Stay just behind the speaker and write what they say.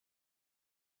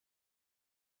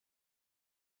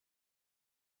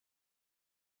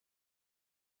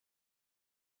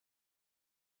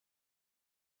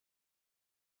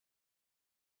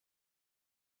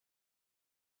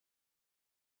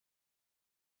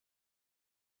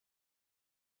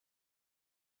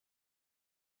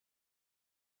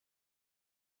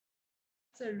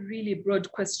That's a really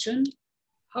broad question.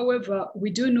 However, we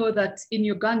do know that in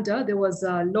Uganda, there was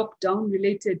a lockdown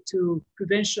related to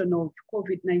prevention of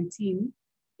COVID-19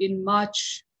 in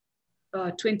March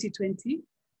 2020,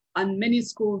 and many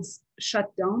schools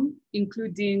shut down,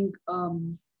 including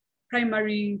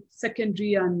primary,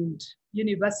 secondary, and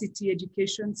university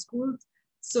education schools.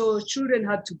 So children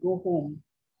had to go home.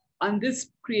 And this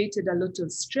created a lot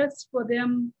of stress for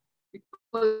them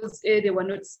because they were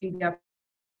not seeing their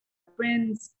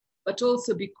friends, but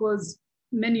also because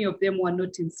many of them were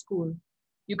not in school.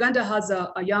 Uganda has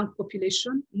a young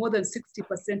population. More than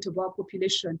 60% of our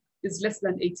population is less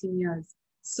than 18 years.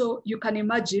 So you can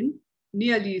imagine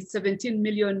nearly 17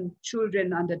 million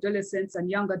children and adolescents and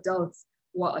young adults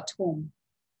were at home.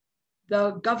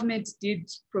 The government did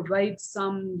provide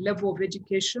some level of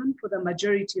education for the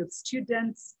majority of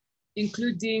students,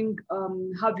 including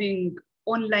having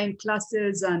online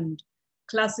classes and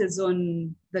classes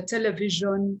on the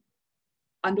television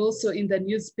and also in the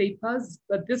newspapers,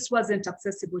 but this wasn't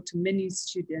accessible to many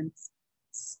students.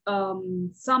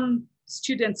 Some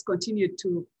students continued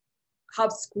to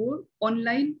have school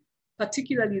online,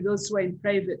 particularly those who are in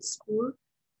private school,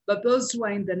 but those who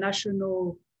are in the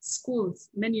national schools,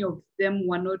 many of them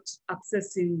were not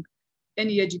accessing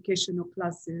any educational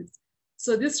classes.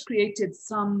 So this created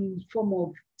some form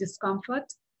of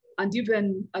discomfort and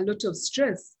even a lot of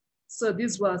stress. So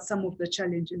these were some of the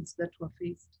challenges that were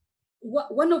faced.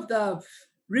 One of the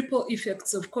ripple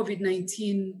effects of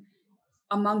COVID-19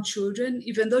 among children,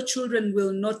 even though children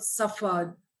will not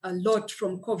suffer a lot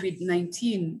from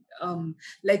COVID-19,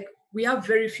 like we have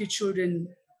very few children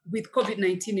with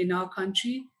COVID-19 in our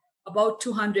country, about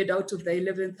 200 out of the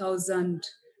 11,000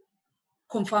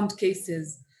 confirmed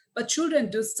cases. But children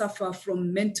do suffer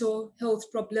from mental health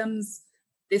problems.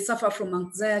 They suffer from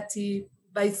anxiety.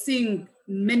 By seeing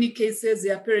many cases,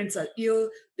 their parents are ill,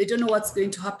 they don't know what's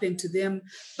going to happen to them,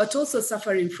 but also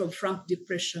suffering from frank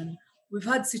depression. We've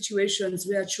had situations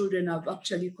where children have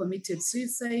actually committed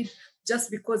suicide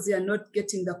just because they are not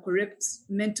getting the correct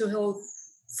mental health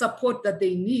support that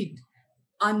they need.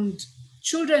 And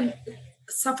children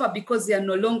suffer because they are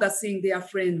no longer seeing their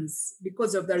friends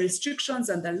because of the restrictions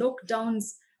and the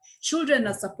lockdowns. Children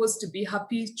are supposed to be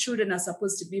happy. Children are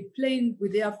supposed to be playing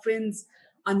with their friends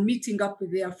and meeting up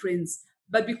with their friends.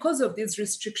 But because of these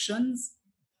restrictions,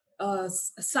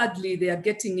 sadly, they are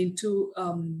getting into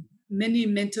many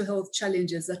mental health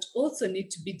challenges that also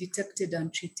need to be detected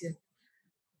and treated.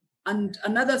 And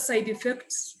another side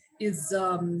effect is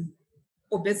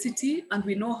obesity. And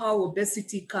we know how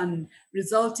obesity can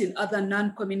result in other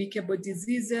non-communicable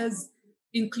diseases,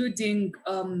 including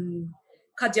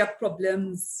cardiac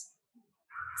problems.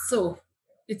 So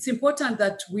it's important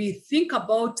that we think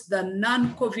about the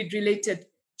non-COVID related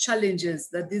challenges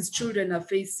that these children are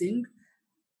facing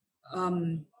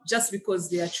just because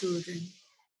they are children.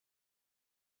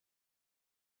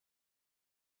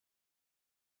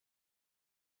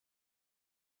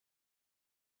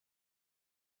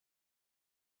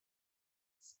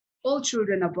 All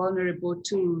children are vulnerable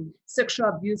to sexual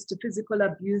abuse, to physical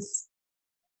abuse.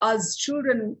 As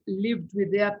children lived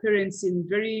with their parents in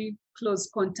very close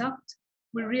contact,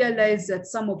 we realized that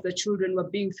some of the children were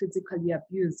being physically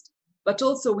abused. But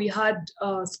also we had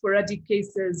sporadic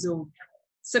cases of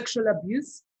sexual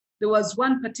abuse. There was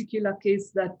one particular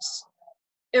case that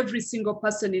every single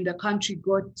person in the country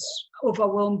got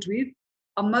overwhelmed with,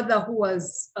 a mother who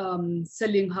was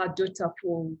selling her daughter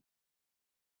for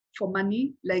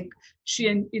money, like she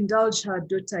indulged her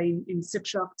daughter in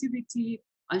sexual activity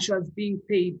and she was being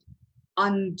paid.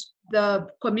 And the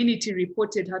community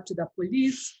reported her to the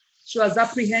police. She was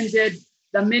apprehended.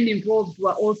 The men involved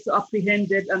were also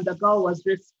apprehended and the girl was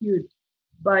rescued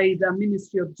by the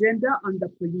Ministry of Gender and the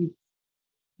police.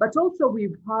 But also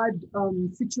we've had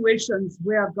situations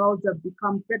where girls have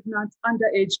become pregnant,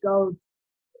 underage girls.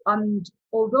 And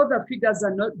although the figures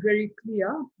are not very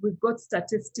clear, we've got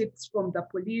statistics from the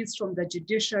police, from the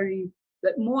judiciary,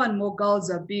 that more and more girls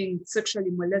are being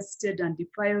sexually molested and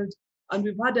defiled. And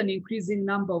we've had an increasing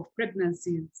number of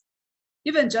pregnancies.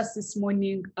 Even just this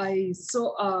morning, I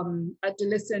saw an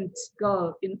adolescent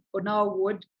girl on our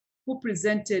ward who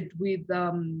presented with,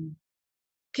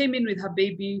 came in with her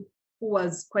baby who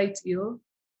was quite ill.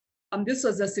 This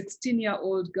was a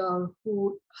 16-year-old girl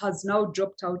who has now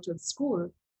dropped out of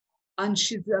school. And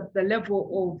she's at the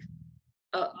level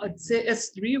of, I'd say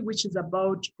S3, which is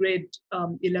about grade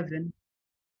 11.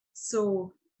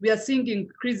 So we are seeing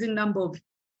increasing number of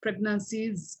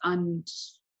pregnancies and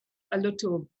a lot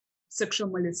of sexual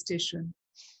molestation.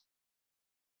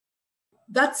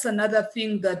 That's another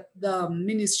thing that the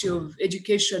Ministry of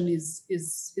Education is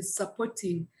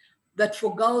supporting. that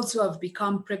for girls who have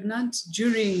become pregnant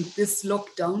during this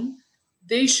lockdown,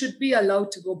 they should be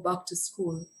allowed to go back to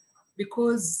school,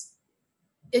 because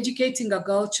educating a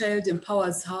girl child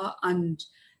empowers her and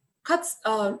cuts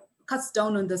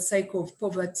down on the cycle of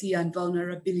poverty and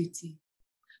vulnerability.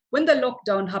 When the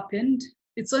lockdown happened,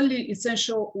 it's only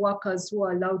essential workers who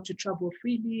are allowed to travel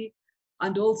freely,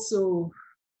 and also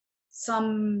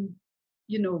some,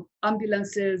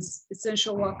 ambulances,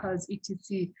 essential workers,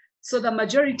 etc. So the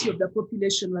majority of the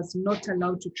population was not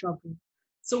allowed to travel.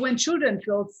 So when children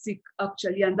felt sick,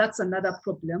 actually, and that's another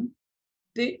problem,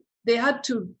 they had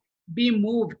to be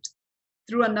moved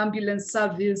through an ambulance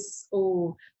service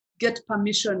or get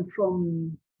permission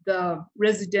from the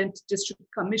resident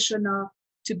district commissioner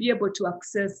to be able to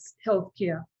access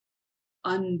healthcare.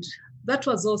 And that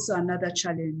was also another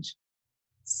challenge.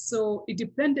 So it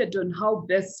depended on how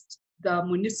best the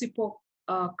municipal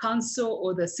council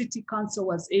or the city council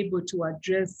was able to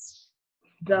address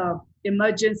the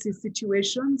emergency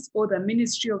situations, or the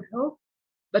Ministry of Health.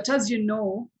 But as you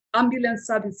know, ambulance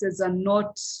services are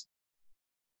not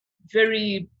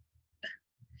very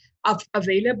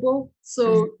available.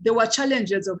 So there were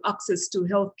challenges of access to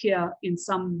healthcare in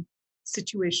some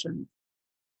situations.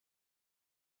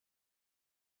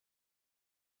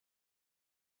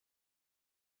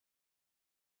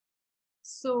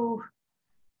 So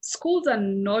schools are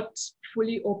not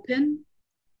fully open.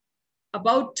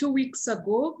 About 2 weeks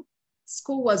ago,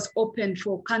 school was open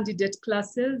for candidate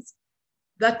classes.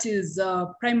 That is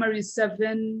primary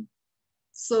 7,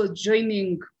 so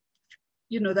joining,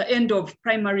 the end of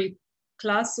primary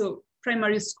class, so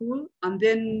primary school, and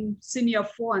then senior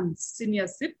 4 and senior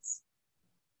 6.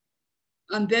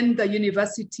 And then the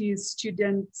university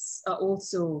students are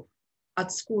also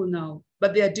at school now,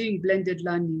 but they are doing blended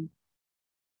learning.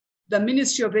 The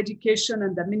Ministry of Education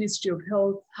and the Ministry of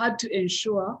Health had to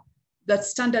ensure that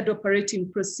standard operating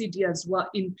procedures were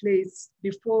in place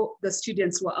before the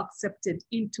students were accepted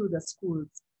into the schools.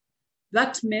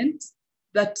 That meant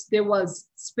that there was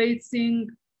spacing,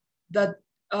 that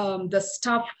the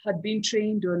staff had been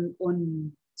trained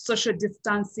on social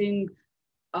distancing,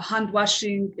 hand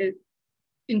washing,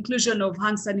 inclusion of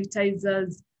hand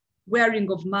sanitizers, wearing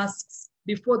of masks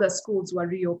before the schools were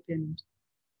reopened.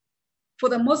 For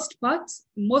the most part,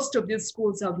 most of these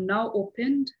schools have now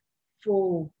opened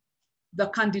for the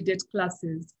candidate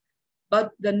classes,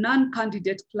 but the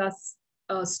non-candidate class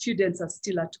students are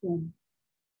still at home.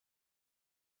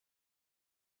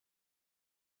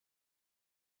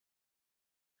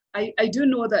 I do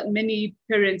know that many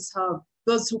parents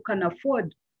those who can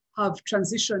afford, have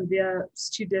transitioned their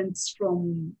students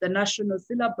from the national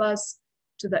syllabus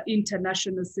to the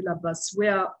international syllabus,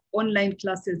 where online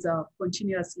classes are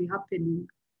continuously happening.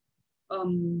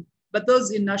 But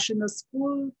those in national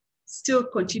school still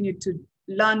continue to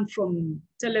learn from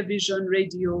television,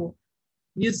 radio,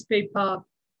 newspaper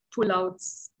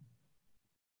pullouts.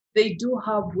 They do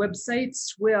have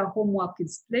websites where homework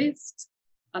is placed,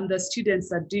 and the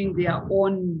students are doing their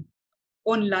own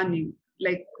learning,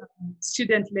 like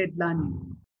student-led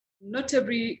learning. Not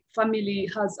every family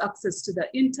has access to the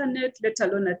internet, let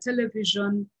alone a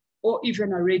television or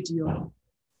even a radio.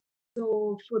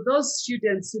 So for those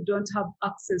students who don't have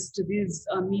access to these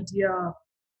media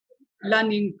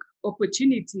learning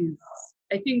opportunities,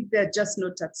 I think they're just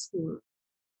not at school.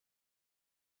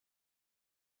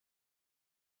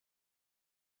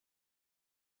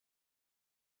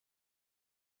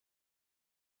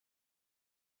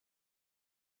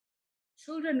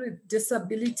 Children with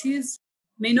disabilities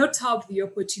may not have the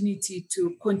opportunity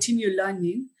to continue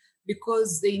learning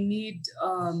because they need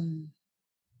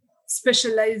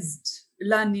specialized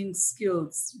learning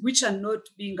skills, which are not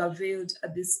being availed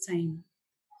at this time.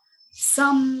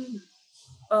 Some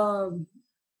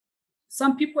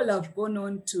people have gone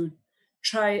on to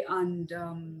try and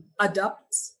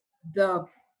adapt the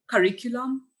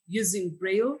curriculum using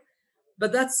Braille,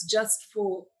 but that's just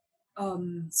for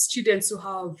students who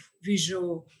have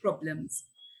visual problems.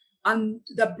 And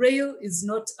the Braille is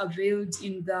not availed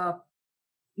in the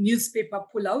newspaper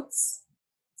pullouts.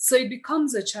 So it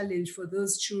becomes a challenge for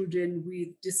those children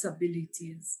with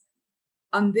disabilities.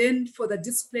 And then for the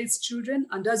displaced children,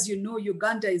 and as you know,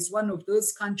 Uganda is one of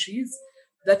those countries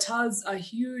that has a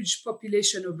huge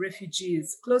population of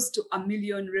refugees, close to 1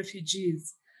 million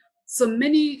refugees. So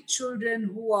many children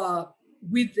who are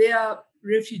with their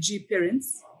refugee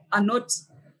parents are not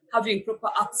having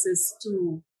proper access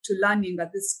to learning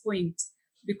at this point,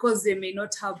 because they may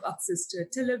not have access to a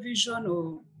television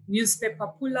or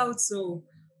newspaper pullouts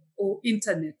or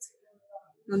internet.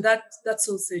 And that's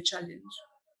also a challenge.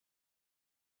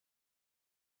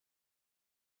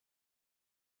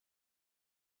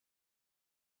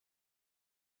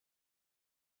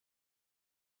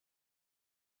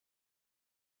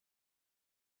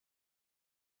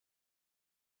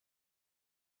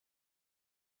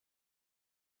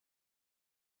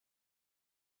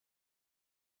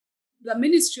 The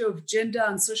Ministry of Gender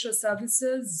and Social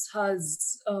Services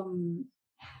has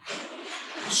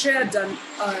shared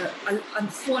a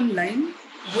phone line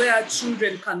where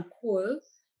children can call,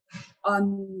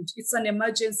 and it's an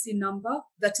emergency number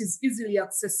that is easily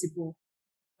accessible.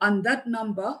 And that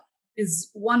number is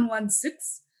 116.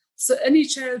 So any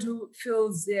child who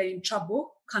feels they're in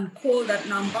trouble can call that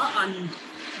number and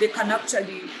they can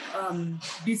actually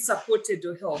be supported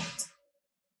or helped.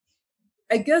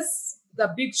 I guess the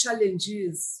big challenge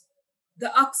is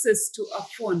the access to a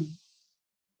phone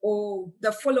or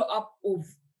the follow-up of,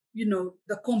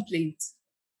 the complaint.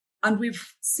 And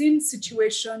we've seen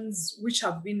situations which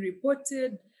have been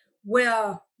reported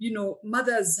where,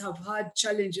 mothers have had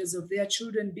challenges of their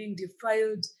children being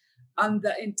defiled, and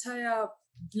the entire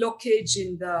blockage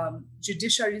in the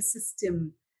judiciary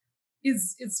system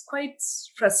is quite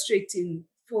frustrating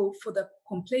for the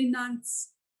complainants.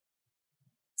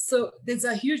 So there's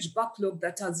a huge backlog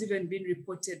that has even been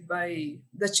reported by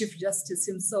the Chief Justice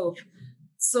himself.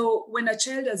 So when a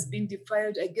child has been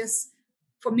defiled, I guess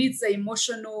for me, it's the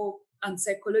emotional and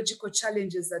psychological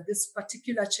challenges that this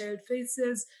particular child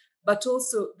faces, but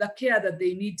also the care that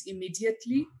they need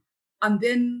immediately. And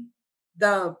then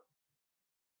the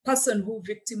person who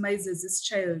victimizes this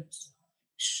child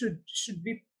should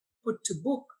be put to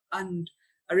book and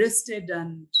arrested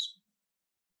and,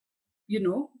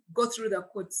 go through the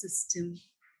court system.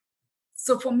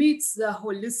 So for me, it's the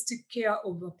holistic care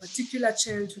of a particular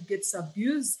child who gets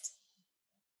abused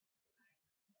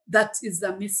that is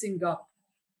the missing gap,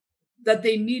 that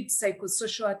they need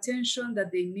psychosocial attention,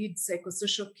 that they need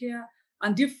psychosocial care.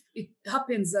 And if it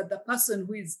happens that the person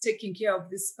who is taking care of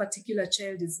this particular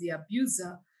child is the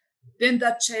abuser, then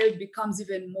that child becomes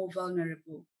even more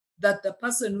vulnerable, that the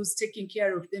person who's taking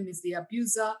care of them is the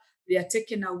abuser, they are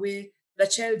taken away, the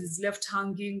child is left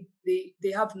hanging,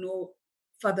 they have no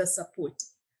further support.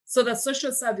 So the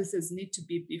social services need to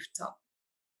be beefed up.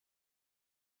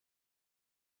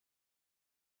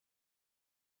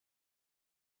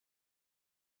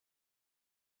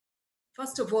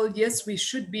 First of all, yes, we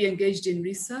should be engaged in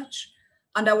research.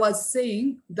 And I was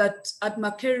saying that at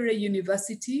Makerere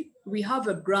University, we have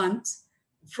a grant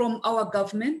from our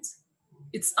government.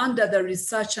 It's under the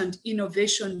Research and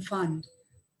Innovation Fund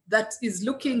that is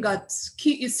looking at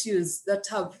key issues that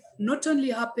have not only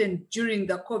happened during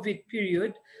the COVID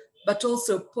period, but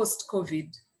also post-COVID.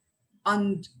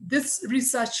 And this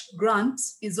research grant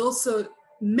is also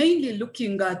mainly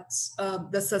looking at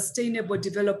the Sustainable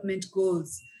Development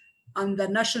Goals and the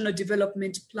National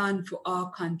Development Plan for our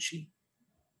country.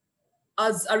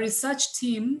 As a research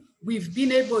team, we've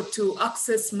been able to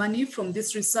access money from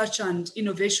this Research and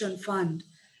Innovation Fund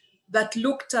that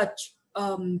looked at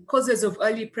causes of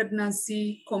early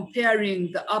pregnancy,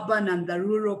 comparing the urban and the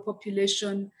rural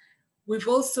population. We've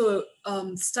also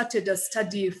started a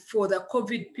study for the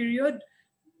COVID period,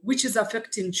 which is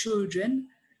affecting children,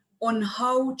 on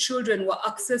how children were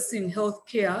accessing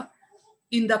healthcare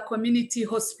in the community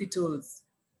hospitals,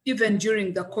 even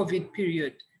during the COVID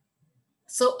period.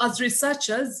 So as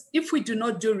researchers, if we do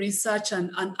not do research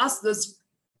and ask those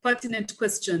pertinent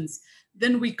questions,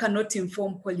 then we cannot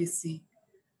inform policy.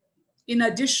 In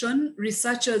addition,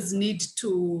 researchers need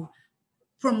to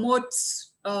promote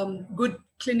good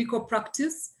clinical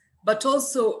practice, but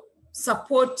also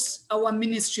support our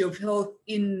Ministry of Health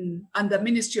and the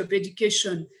Ministry of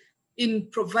Education in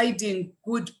providing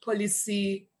good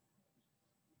policy,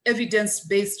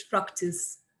 evidence-based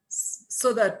practice,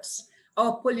 so that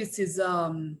our policies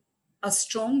are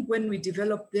strong when we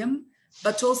develop them,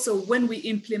 but also when we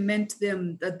implement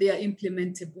them, that they are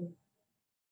implementable.